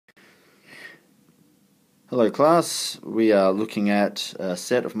Hello class, we are looking at a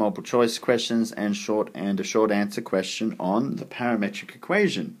set of multiple choice questions and a short answer question on the parametric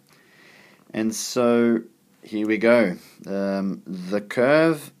equation. And so here we go. The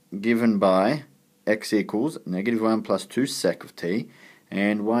curve given by x equals -1 plus 2 sec of t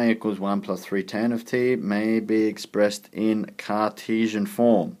and y equals 1 plus 3 tan of t may be expressed in Cartesian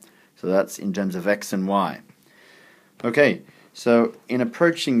form. So that's in terms of x and y. Okay. So in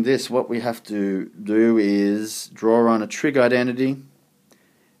approaching this, what we have to do is draw on a trig identity,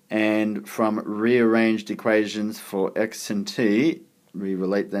 and from rearranged equations for x and t, we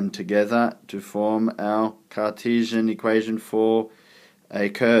relate them together to form our Cartesian equation for a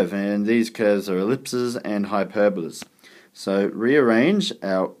curve, and these curves are ellipses and hyperbolas. So rearrange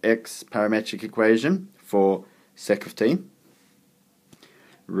our x parametric equation for sec of t,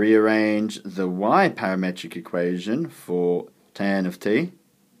 rearrange the y parametric equation for tan of t,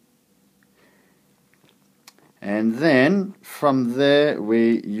 and then from there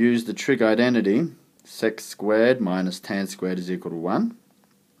we use the trig identity, sec squared minus tan squared is equal to 1,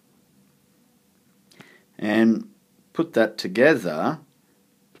 and put that together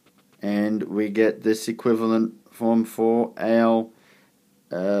and we get this equivalent form for our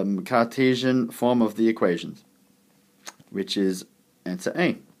Cartesian form of the equations, which is answer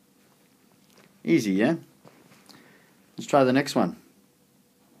A. Easy, yeah? Let's try the next one.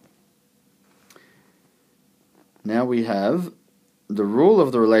 Now we have the rule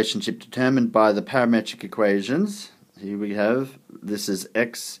of the relationship determined by the parametric equations. Here we have, this is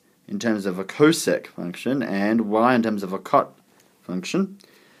x in terms of a cosec function and y in terms of a cot function.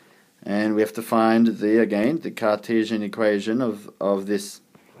 And we have to find the Cartesian equation of this.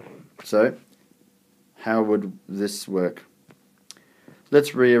 So, how would this work?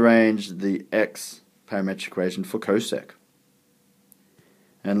 Let's rearrange the x parametric equation for cosec.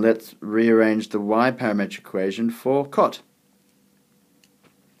 And let's rearrange the y parametric equation for cot.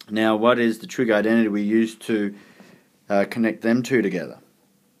 Now, what is the trig identity we use to connect them two together?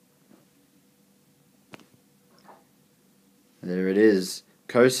 There it is.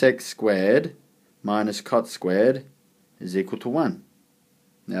 Cosec squared minus cot squared is equal to 1.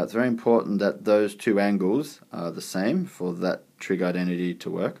 Now, it's very important that those two angles are the same for that trig identity to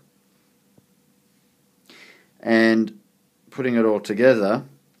work. And putting it all together,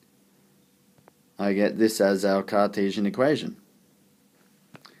 I get this as our Cartesian equation.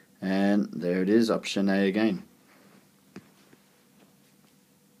 And there it is, option A again.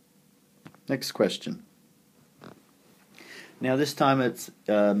 Next question. Now this time it's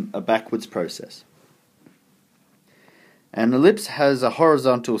a backwards process. An ellipse has a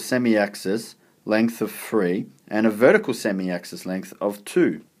horizontal semi-axis length of 3 and a vertical semi-axis length of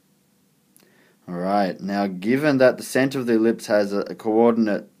 2. Alright, now given that the center of the ellipse has a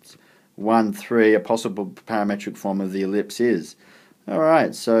coordinate 1, 3, a possible parametric form of the ellipse is.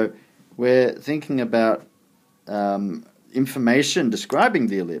 Alright, so we're thinking about information describing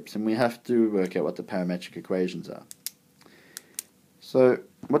the ellipse, and we have to work out what the parametric equations are. So,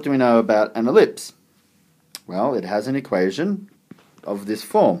 what do we know about an ellipse? Well, it has an equation of this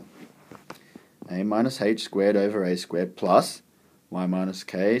form. A minus h squared over a squared plus y minus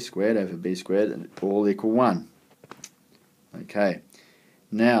k squared over b squared, and all equal 1. Okay,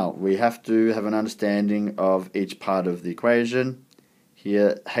 now we have to have an understanding of each part of the equation.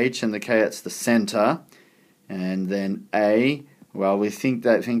 Here, h and the k, it's the center, and then a, well, we think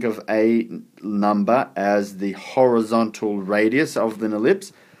of a number as the horizontal radius of an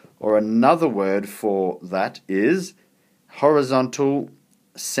ellipse, or another word for that is horizontal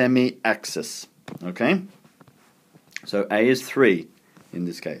semi-axis. Okay? So A is 3 in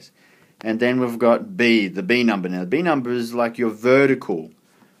this case. And then we've got B, the B number. Now, the B number is like your vertical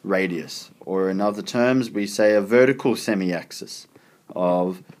radius, or in other terms, we say a vertical semi-axis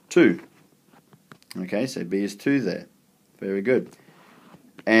of 2. Okay, so B is 2 there. Very good.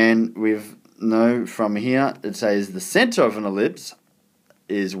 And we know from here, it says the center of an ellipse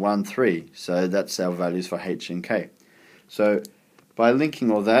is 1, 3. So that's our values for H and K. So by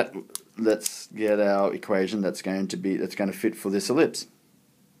linking all that, let's get our equation that's going to fit for this ellipse.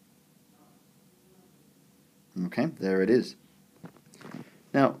 Okay, there it is.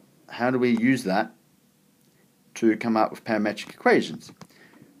 Now, how do we use that to come up with parametric equations?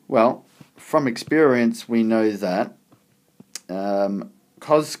 Well, from experience, we know that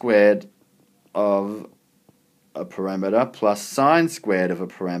cos squared of a parameter plus sine squared of a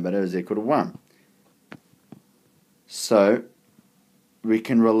parameter is equal to 1. So, we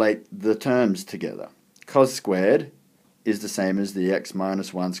can relate the terms together. Cos squared is the same as the x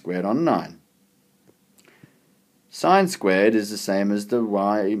minus 1 squared on 9. Sine squared is the same as the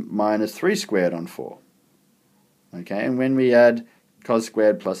y minus 3 squared on 4. Okay, and when we add cos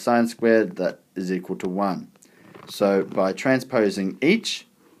squared plus sine squared, that is equal to 1. So by transposing each,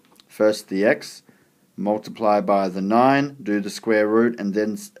 first the x, multiply by the 9, do the square root, and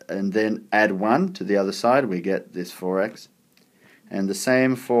then add 1 to the other side, we get this 4x. And the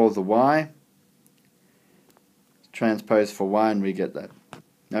same for the y. Transpose for y and we get that.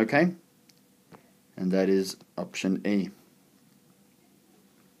 Okay? And that is option E.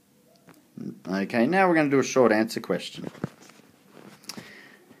 Okay, now we're going to do a short answer question.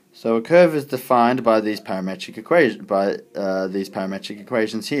 So a curve is defined by these parametric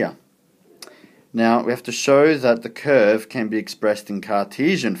equations here. Now we have to show that the curve can be expressed in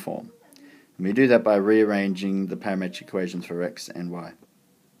Cartesian form. And we do that by rearranging the parametric equations for x and y.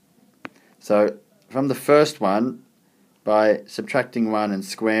 So from the first one, by subtracting 1 and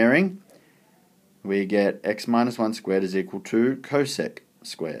squaring, we get x minus 1 squared is equal to cosec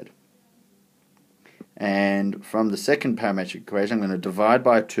squared. And from the second parametric equation, I'm going to divide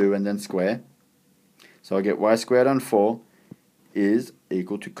by 2 and then square. So I get y squared on 4 is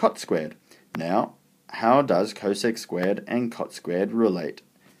equal to cot squared. Now, how does cosec squared and cot squared relate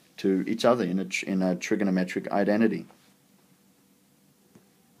to each other in a trigonometric identity?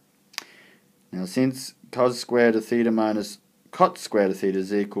 Now, since cos squared of theta minus cot squared of theta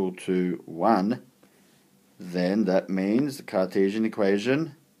is equal to 1, then that means the Cartesian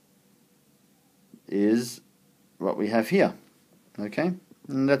equation is what we have here. Okay?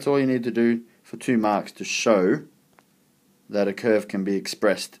 And that's all you need to do for 2 marks to show that a curve can be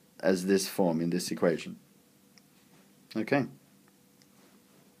expressed as this form in this equation. Okay?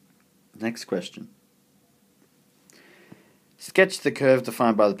 Next question. Sketch the curve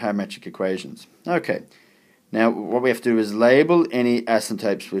defined by the parametric equations. Okay. Now what we have to do is label any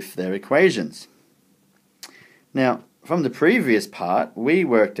asymptotes with their equations. Now, from the previous part, we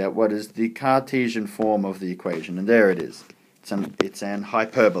worked out what is the Cartesian form of the equation, and there it is. It's an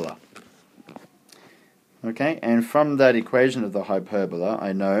hyperbola. Okay, and from that equation of the hyperbola,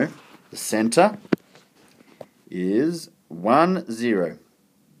 I know the center is 1, 0.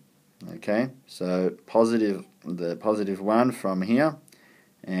 Okay, so the positive 1 from here,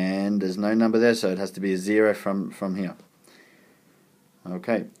 and there's no number there, so it has to be a 0 from here.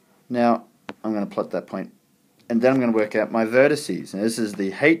 Okay, now I'm going to plot that point. And then I'm going to work out my vertices. Now this is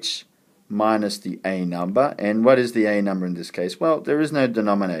the h minus the a number. And what is the a number in this case? Well, there is no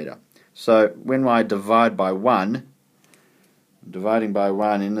denominator. So when I divide by 1, dividing by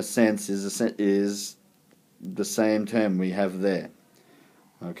 1 in a sense is the same term we have there.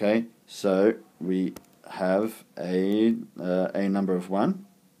 Okay, so we have a number of 1,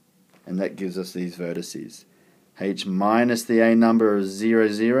 and that gives us these vertices. H minus the a number is 0,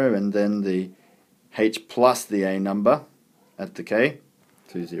 0, and then the h plus the a number at the k,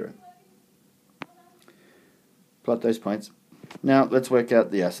 2, 0. Plot those points. Now let's work out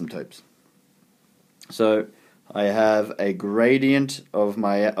the asymptotes. So I have a gradient of the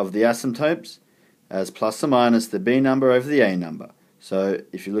asymptotes as plus or minus the b number over the a number. So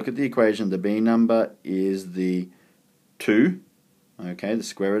if you look at the equation, the b number is the 2. Okay, the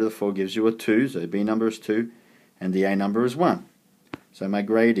square root of the 4 gives you a 2, so the b number is 2, and the a number is 1. So my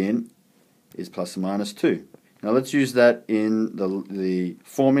gradient is plus or minus 2. Now let's use that in the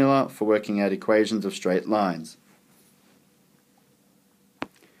formula for working out equations of straight lines.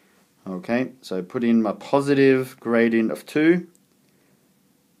 Okay, so put in my positive gradient of 2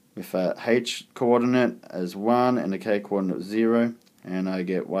 with a h coordinate as 1 and a k coordinate of 0, and I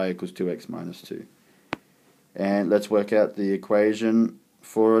get y equals 2x minus 2. And let's work out the equation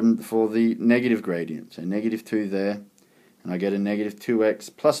for the negative gradient. So negative 2 there, and I get a negative 2x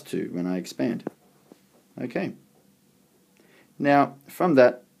plus 2 when I expand. Okay. Now, from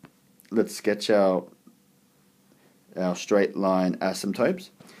that, let's sketch our straight line asymptotes.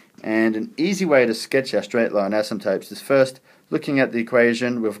 And an easy way to sketch our straight line asymptotes is first, looking at the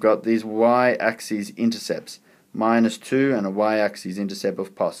equation, we've got these y-axis intercepts, minus 2 and a y-axis intercept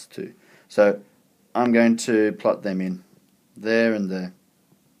of plus 2. So I'm going to plot them in there and there.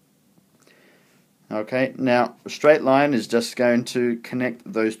 Okay, now a straight line is just going to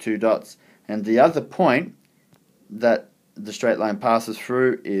connect those 2 dots, and the other point that the straight line passes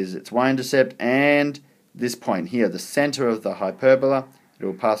through is its y-intercept and this point here, the center of the hyperbola. It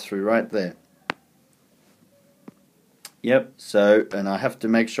will pass through right there. Yep, so, and I have to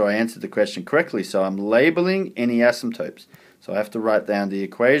make sure I answer the question correctly, so I'm labeling any asymptotes. So I have to write down the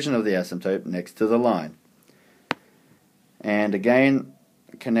equation of the asymptote next to the line. And again,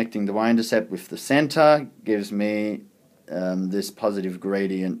 connecting the y-intercept with the center gives me this positive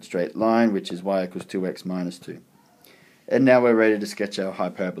gradient straight line, which is y equals 2x minus 2. And now we're ready to sketch our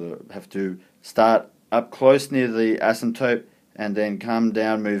hyperbola. We have to start up close near the asymptote, and then come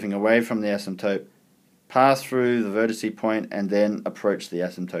down moving away from the asymptote, pass through the vertice point, and then approach the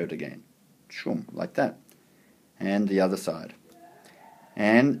asymptote again. Shoom, like that. And the other side.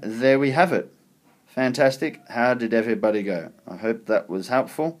 And there we have it. Fantastic. How did everybody go? I hope that was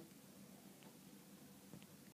helpful.